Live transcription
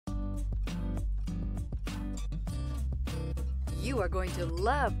You are going to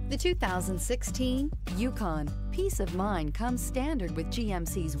love the 2016 Yukon. Peace of mind comes standard with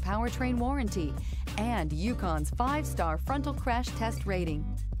GMC's powertrain warranty and Yukon's 5-star frontal crash test rating.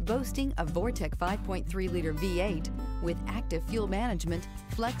 Boasting a Vortec 5.3-liter V8 with active fuel management,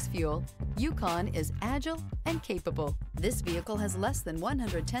 flex fuel, Yukon is agile and capable. This vehicle has less than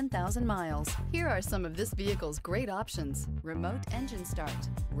 110,000 miles. Here are some of this vehicle's great options: remote engine start,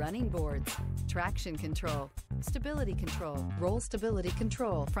 running boards, traction control, stability control, roll stability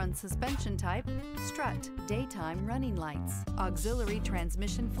control, front suspension type, strut, daytime running lights, auxiliary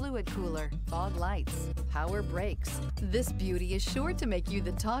transmission fluid cooler, fog lights, power brakes. This beauty is sure to make you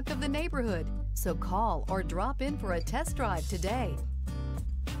the talk of the neighborhood. So call or drop in for a test drive today.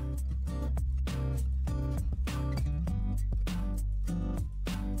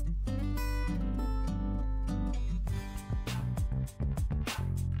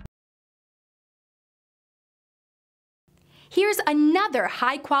 Here's another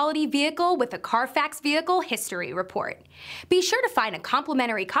high-quality vehicle with a Carfax Vehicle History Report. Be sure to find a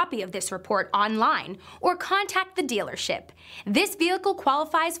complimentary copy of this report online or contact the dealership. This vehicle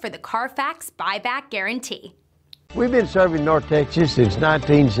qualifies for the Carfax Buyback Guarantee. We've been serving North Texas since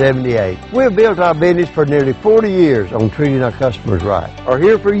 1978. We've built our business for nearly 40 years on treating our customers right. Are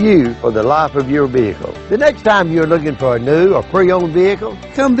here for you for the life of your vehicle. The next time you're looking for a new or pre-owned vehicle,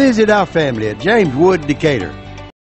 come visit our family at James Wood Decatur.